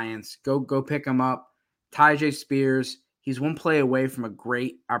the Lions. Go pick him up. Tyjae Spears. He's one play away from a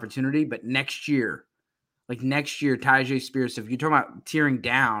great opportunity, but next year, Tyjae Spears. So if you're talking about tearing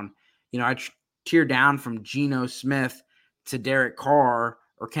down, I tear down from Geno Smith to Derek Carr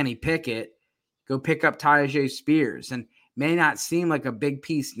or Kenny Pickett. Go pick up Tyjae Spears, and may not seem like a big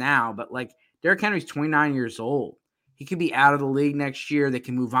piece now, but like Derrick Henry's 29 years old. He could be out of the league next year. They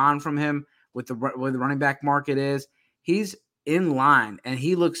can move on from him with where the running back market is. He's in line, and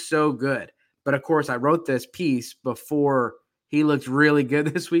he looks so good. But, of course, I wrote this piece before he looked really good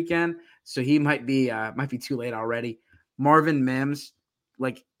this weekend, so he might be too late already. Marvin Mims,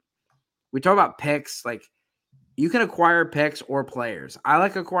 like we talk about picks, like you can acquire picks or players. I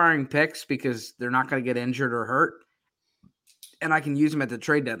like acquiring picks because they're not going to get injured or hurt, and I can use them at the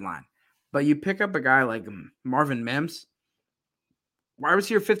trade deadline. But you pick up a guy like Marvin Mims, wide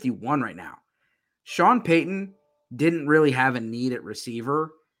receiver 51 right now. Sean Payton didn't really have a need at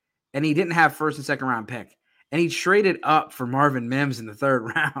receiver, and he didn't have first and second round pick. And he traded up for Marvin Mims in the third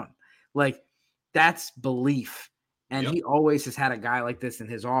round. Like, that's belief. And he always has had a guy like this in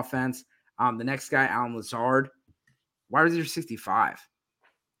his offense. The next guy, Allen Lazard, wide receiver 65.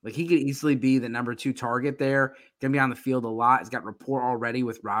 Like, he could easily be the number 2 target there. Going to be on the field a lot. He's got rapport already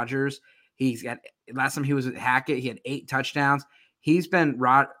with Rodgers. He's got, last time he was at Hackett, he had 8 touchdowns. He's been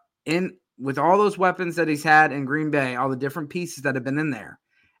in with all those weapons that he's had in Green Bay, all the different pieces that have been in there.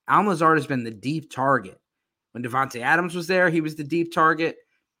 Allen Lazard has been the deep target. When Devontae Adams was there, he was the deep target.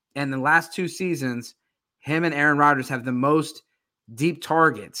 And the last 2 seasons, him and Aaron Rodgers have the most deep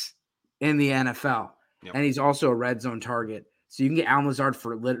targets in the NFL. Yep. And he's also a red zone target. So you can get Allen Lazard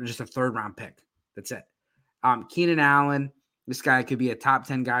for just a third-round pick. That's it. Keenan Allen, this guy could be a top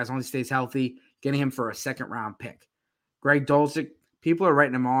 10 guy as long as he stays healthy. Getting him for a second-round pick. Greg Dulcich, people are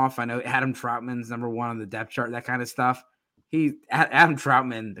writing him off. I know Adam Troutman's number 1 on the depth chart, that kind of stuff. Adam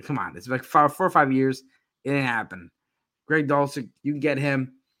Troutman, come on. It's like 4 or 5 years. It didn't happen. Greg Dulcich, you can get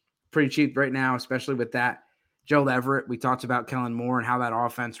him pretty cheap right now, especially with that. Joe Everett, we talked about Kellen Moore and how that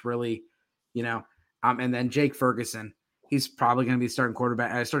offense really, and then Jake Ferguson. He's probably going to be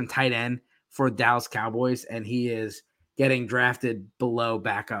starting tight end for Dallas Cowboys, and he is getting drafted below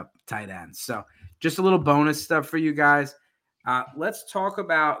backup tight ends. So just a little bonus stuff for you guys. Let's talk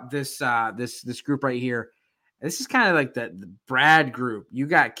about this group right here. This is kind of like the Brad group. You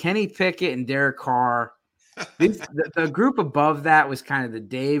got Kenny Pickett and Derek Carr. The group above that was kind of the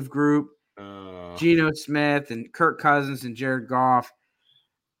Dave group. Geno Smith and Kirk Cousins and Jared Goff.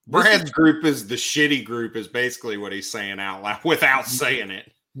 Brad's group is the shitty group is basically what he's saying out loud without saying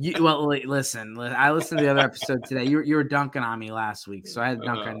it. Listen. I listened to the other episode today. You were dunking on me last week, so I had to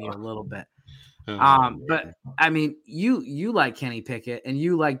dunk on you a little bit. But I mean, you like Kenny Pickett and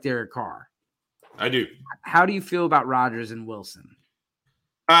you like Derek Carr. I do. How do you feel about Rodgers and Wilson?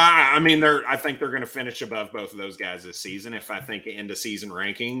 I think they're going to finish above both of those guys this season. If I think end of season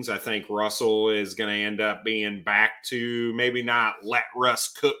rankings, I think Russell is going to end up being back to maybe not let Russ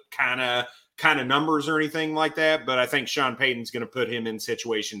cook kind of numbers or anything like that. But I think Sean Payton's going to put him in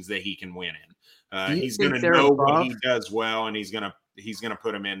situations that he can win in. He's going to know what he does well, and he's going to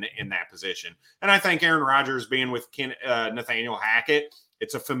put him in that position. And I think Aaron Rodgers being with Nathaniel Hackett,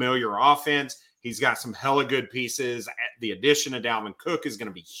 it's a familiar offense. He's got some hella good pieces. The addition of Dalvin Cook is going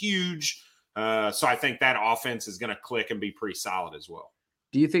to be huge. So I think that offense is going to click and be pretty solid as well.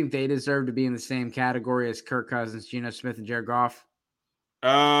 Do you think they deserve to be in the same category as Kirk Cousins, Geno Smith, and Jared Goff?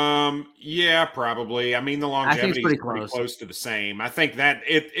 Yeah, probably. I mean, the longevity is pretty close to the same. I think that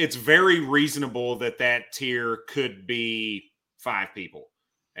it's very reasonable that tier could be 5 people.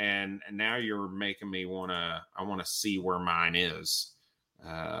 And now you're making me I want to see where mine is.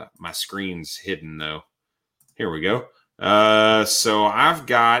 My screen's hidden though. Here we go. So I've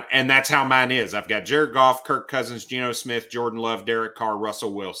got, and that's how mine is. I've got Jared Goff, Kirk Cousins, Geno Smith, Jordan Love, Derek Carr,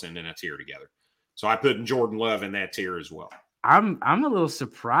 Russell Wilson in a tier together. So I put Jordan Love in that tier as well. I'm a little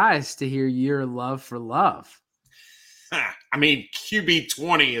surprised to hear your love for Love. I mean, QB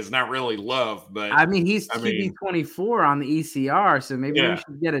 20 is not really Love, but he's QB 24 on the ECR, so maybe we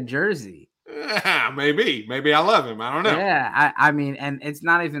should get a jersey. Maybe I love him. I don't know. Yeah, I mean, and it's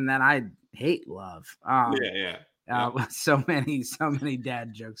not even that I hate Love. So many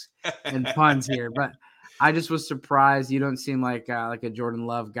dad jokes and puns here, but I just was surprised. You don't seem like a Jordan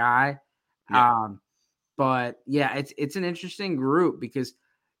Love guy. Yeah. But yeah, it's an interesting group because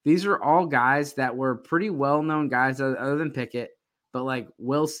these are all guys that were pretty well-known guys other than Pickett, but like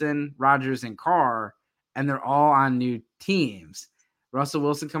Wilson, Rodgers, and Carr, and they're all on new teams. Russell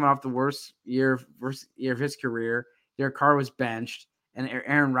Wilson coming off the worst year of his career. Derek Carr was benched, and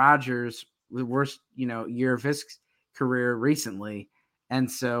Aaron Rodgers, the worst year of his career recently. And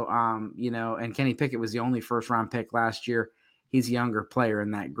so, and Kenny Pickett was the only first-round pick last year. He's a younger player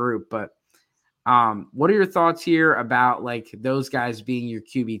in that group. But what are your thoughts here about like those guys being your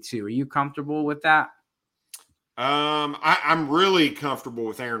QB2? Are you comfortable with that? I'm really comfortable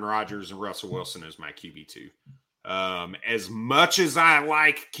with Aaron Rodgers and Russell Wilson as my QB2. As much as I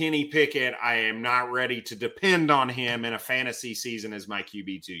like Kenny Pickett, I am not ready to depend on him in a fantasy season as my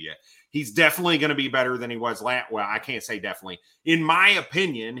QB2 yet. He's definitely going to be better than he was last. Well, I can't say definitely. In my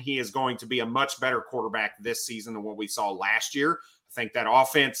opinion, he is going to be a much better quarterback this season than what we saw last year. I think that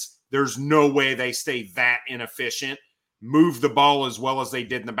offense, there's no way they stay that inefficient, move the ball as well as they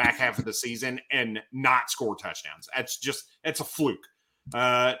did in the back half of the season, and not score touchdowns. It's a fluke.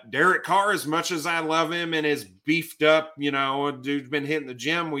 Derek Carr, as much as I love him and is beefed up, dude's been hitting the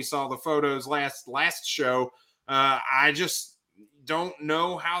gym. We saw the photos last show. I just don't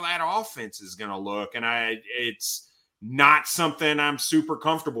know how that offense is going to look. And it's not something I'm super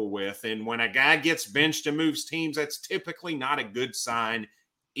comfortable with. And when a guy gets benched and moves teams, that's typically not a good sign,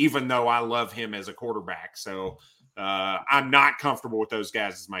 even though I love him as a quarterback. So I'm not comfortable with those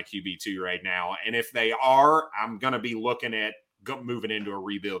guys as my QB2 right now. And if they are, I'm going to be looking at moving into a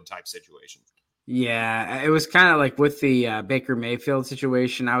rebuild type situation. Yeah, it was kind of like with the Baker Mayfield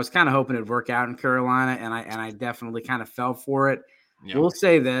situation. I was kind of hoping it'd work out in Carolina, and I definitely kind of fell for it. Yep. We'll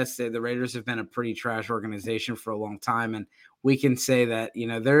say this: the Raiders have been a pretty trash organization for a long time, and we can say that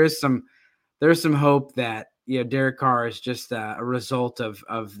there's some hope that Derek Carr is just a result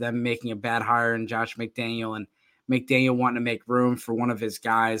of them making a bad hire in Josh McDaniel and McDaniel wanting to make room for one of his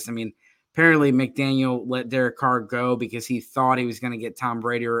guys. I mean, apparently McDaniel let Derek Carr go because he thought he was going to get Tom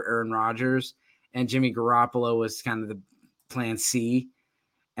Brady or Aaron Rodgers, and Jimmy Garoppolo was kind of the plan C.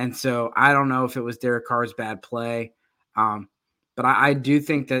 And so I don't know if it was Derek Carr's bad play, but I do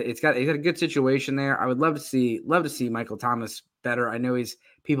think that it's got a good situation there. I would love to see Michael Thomas better. I know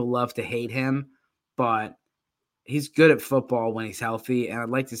people love to hate him, but he's good at football when he's healthy, and I'd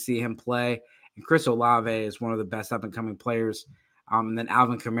like to see him play. And Chris Olave is one of the best up-and-coming players. And then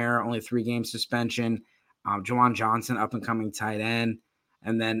Alvin Kamara, only 3-game suspension. Juwan Johnson, up-and-coming tight end.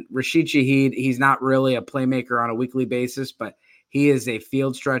 And then Rashid Shaheed, he's not really a playmaker on a weekly basis, but he is a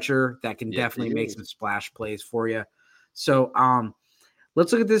field stretcher that can definitely make some splash plays for you. So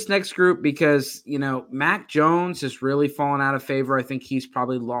let's look at this next group because, Mac Jones has really fallen out of favor. I think he's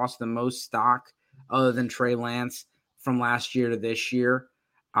probably lost the most stock other than Trey Lance from last year to this year.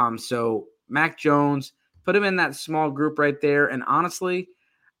 So Mac Jones, put him in that small group right there. And honestly,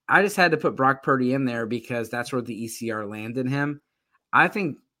 I just had to put Brock Purdy in there because that's where the ECR landed him. I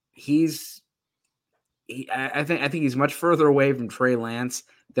think I think he's much further away from Trey Lance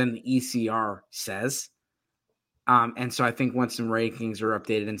than the ECR says. And so I think once some rankings are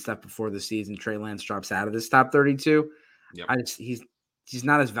updated and stuff before the season, Trey Lance drops out of this top 32. Yep. He's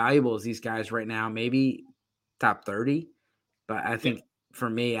not as valuable as these guys right now. Maybe top 30, but I think for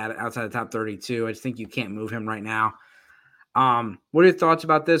me, outside the top 32, I just think you can't move him right now. What are your thoughts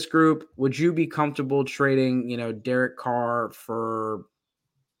about this group? Would you be comfortable trading, Derek Carr for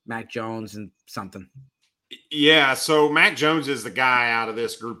Mac Jones and something? Yeah, so Mac Jones is the guy out of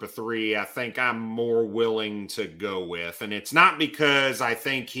this group of three I think I'm more willing to go with. And it's not because I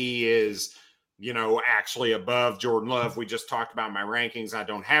think he is, actually above Jordan Love. We just talked about my rankings. I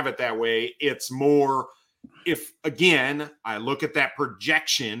don't have it that way. It's more if, again, I look at that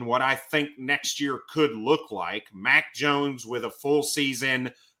projection, what I think next year could look like. Mac Jones with a full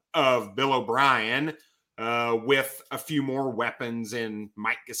season of Bill O'Brien, with a few more weapons in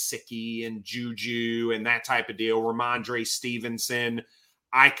Mike Gesicki and Juju and that type of deal, Ramondre Stevenson.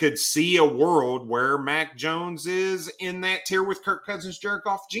 I could see a world where Mac Jones is in that tier with Kirk Cousins, Jared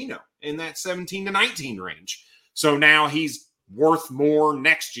Goff, Geno in that 17 to 19 range. So now he's worth more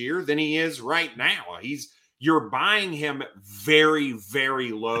next year than he is right now. You're buying him very,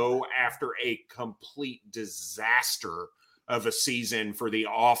 very low after a complete disaster of a season for the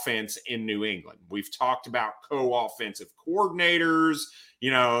offense in New England. We've talked about co-offensive coordinators.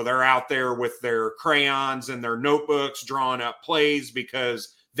 They're out there with their crayons and their notebooks drawing up plays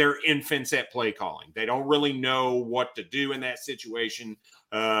because they're infants at play calling. They don't really know what to do in that situation.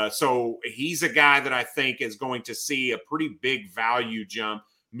 So he's a guy that I think is going to see a pretty big value jump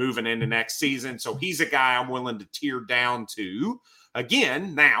moving into next season. So he's a guy I'm willing to tear down to.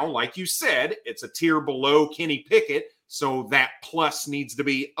 Again, now, like you said, it's a tier below Kenny Pickett. So that plus needs to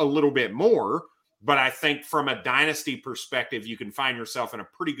be a little bit more. But I think from a dynasty perspective, you can find yourself in a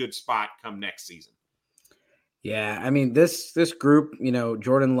pretty good spot come next season. Yeah, I mean, this group,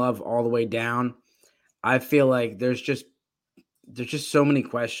 Jordan Love all the way down, I feel like there's just so many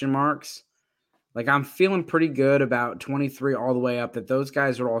question marks Like, I'm feeling pretty good about 23 all the way up that those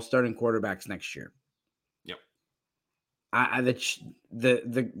guys are all starting quarterbacks next year. Yep.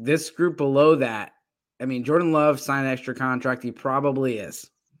 This group below that, I mean, Jordan Love signed an extra contract. He probably is.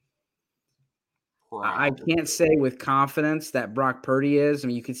 I can't say with confidence that Brock Purdy is. I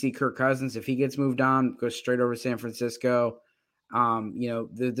mean, you can see Kirk Cousins, if he gets moved on, goes straight over to San Francisco.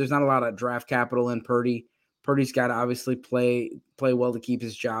 There's not a lot of draft capital in Purdy. Purdy's got to obviously play well to keep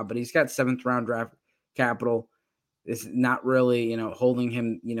his job, but he's got 7th round draft capital. It's not really, holding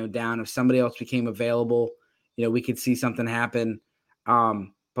him, down. If somebody else became available, we could see something happen.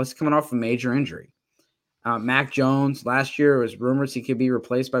 Plus coming off a major injury. Mac Jones, last year, it was rumors he could be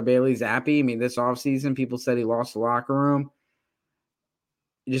replaced by Bailey Zappi. I mean, this offseason, people said he lost the locker room.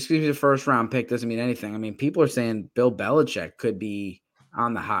 Just because he's a first-round pick doesn't mean anything. I mean, people are saying Bill Belichick could be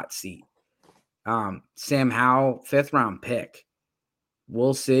on the hot seat. Sam Howell, 5th-round pick.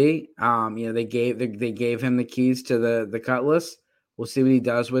 We'll see. They gave him the keys to the Cutlass. We'll see what he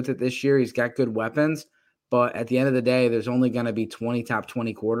does with it this year. He's got good weapons. But at the end of the day, there's only going to be 20 top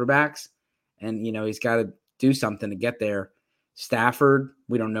 20 quarterbacks. And, he's got to do something to get there. Stafford,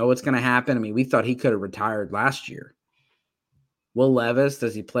 we don't know what's going to happen. I mean, we thought he could have retired last year. Will Levis,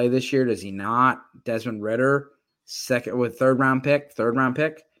 does he play this year? Does he not? Desmond Ridder, third round pick. Third round,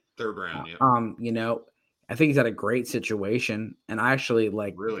 yeah. I think he's had a great situation. And I actually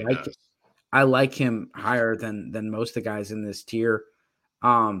I like him higher than most of the guys in this tier.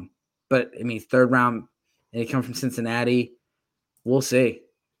 But I mean, 3rd round, and he comes from Cincinnati. We'll see.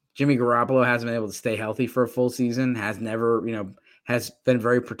 Jimmy Garoppolo hasn't been able to stay healthy for a full season, has been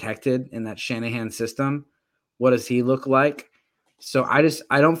very protected in that Shanahan system. What does he look like? So I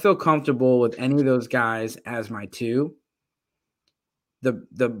don't feel comfortable with any of those guys as my 2. The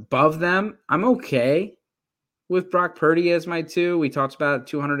above them, I'm okay with Brock Purdy as my 2. We talked about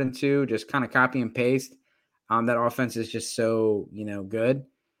 202, just kind of copy and paste. That offense is just so, good.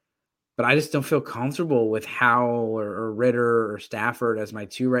 But I just don't feel comfortable with Howell or Ridder or Stafford as my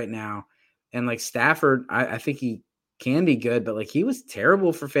 2 right now. And like Stafford, I think he can be good, but like he was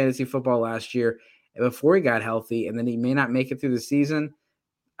terrible for fantasy football last year before he got healthy, and then he may not make it through the season.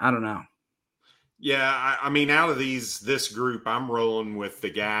 I don't know. Yeah, I mean, out of this group, I'm rolling with the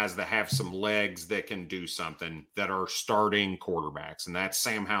guys that have some legs that can do something, that are starting quarterbacks, and that's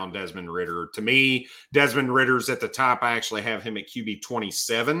Sam Howell and Desmond Ridder. To me, Desmond Ridder's at the top. I actually have him at QB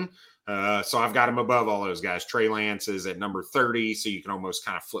 27. So I've got him above all those guys. Trey Lance is at number 30, so you can almost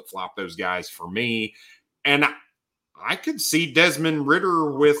kind of flip-flop those guys for me. And I could see Desmond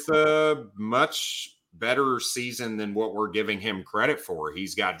Ridder with a much better season than what we're giving him credit for.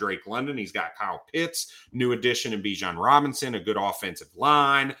 He's got Drake London. He's got Kyle Pitts, new addition in Bijan Robinson, a good offensive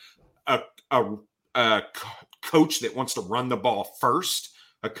line, a coach that wants to run the ball first,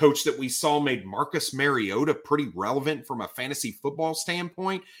 a coach that we saw made Marcus Mariota pretty relevant from a fantasy football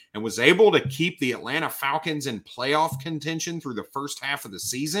standpoint and was able to keep the Atlanta Falcons in playoff contention through the first half of the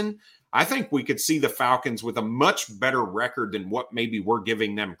season. I think we could see the Falcons with a much better record than what maybe we're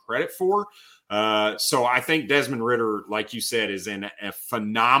giving them credit for. So I think Desmond Ridder, like you said, is in a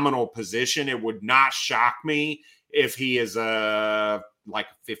phenomenal position. It would not shock me if he is like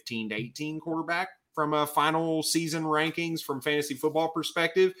a 15 to 18 quarterback from a final season rankings from fantasy football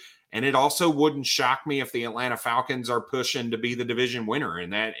perspective. And it also wouldn't shock me if the Atlanta Falcons are pushing to be the division winner in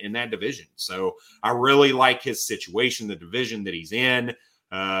that division. So I really like his situation, the division that he's in,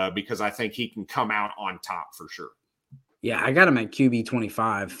 because I think he can come out on top for sure. Yeah, I got him at QB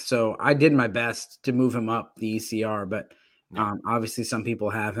 25. So I did my best to move him up the ECR, but obviously some people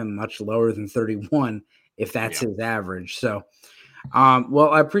have him much lower than 31 if that's his average. So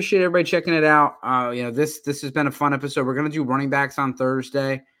well, I appreciate everybody checking it out. This has been a fun episode. We're going to do running backs on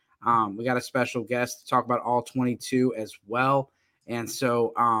Thursday. We got a special guest to talk about all 22 as well. And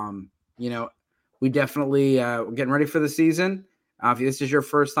so, we definitely we're getting ready for the season. If this is your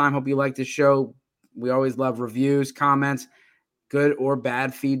first time, hope you like the show. We always love reviews, comments, good or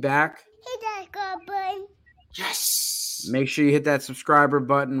bad feedback. Hit that button. Yes. Make sure you hit that subscriber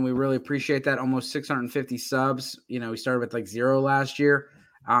button. We really appreciate that. Almost 650 subs. We started with like 0 last year.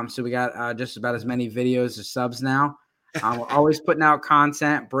 So we got just about as many videos as subs now. We're always putting out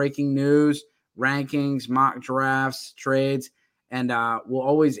content, breaking news, rankings, mock drafts, trades, and we'll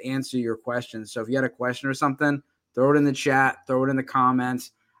always answer your questions. So if you had a question or something, throw it in the chat, throw it in the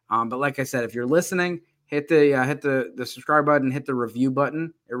comments. But like I said, if you're listening, hit the subscribe button, hit the review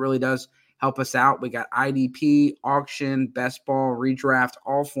button. It really does help us out. We got IDP, auction, best ball, redraft,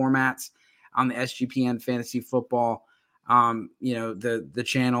 all formats on the SGPN Fantasy Football, the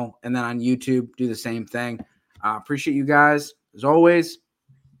channel, and then on YouTube, do the same thing. Appreciate you guys. As always,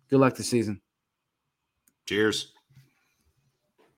 good luck this season. Cheers.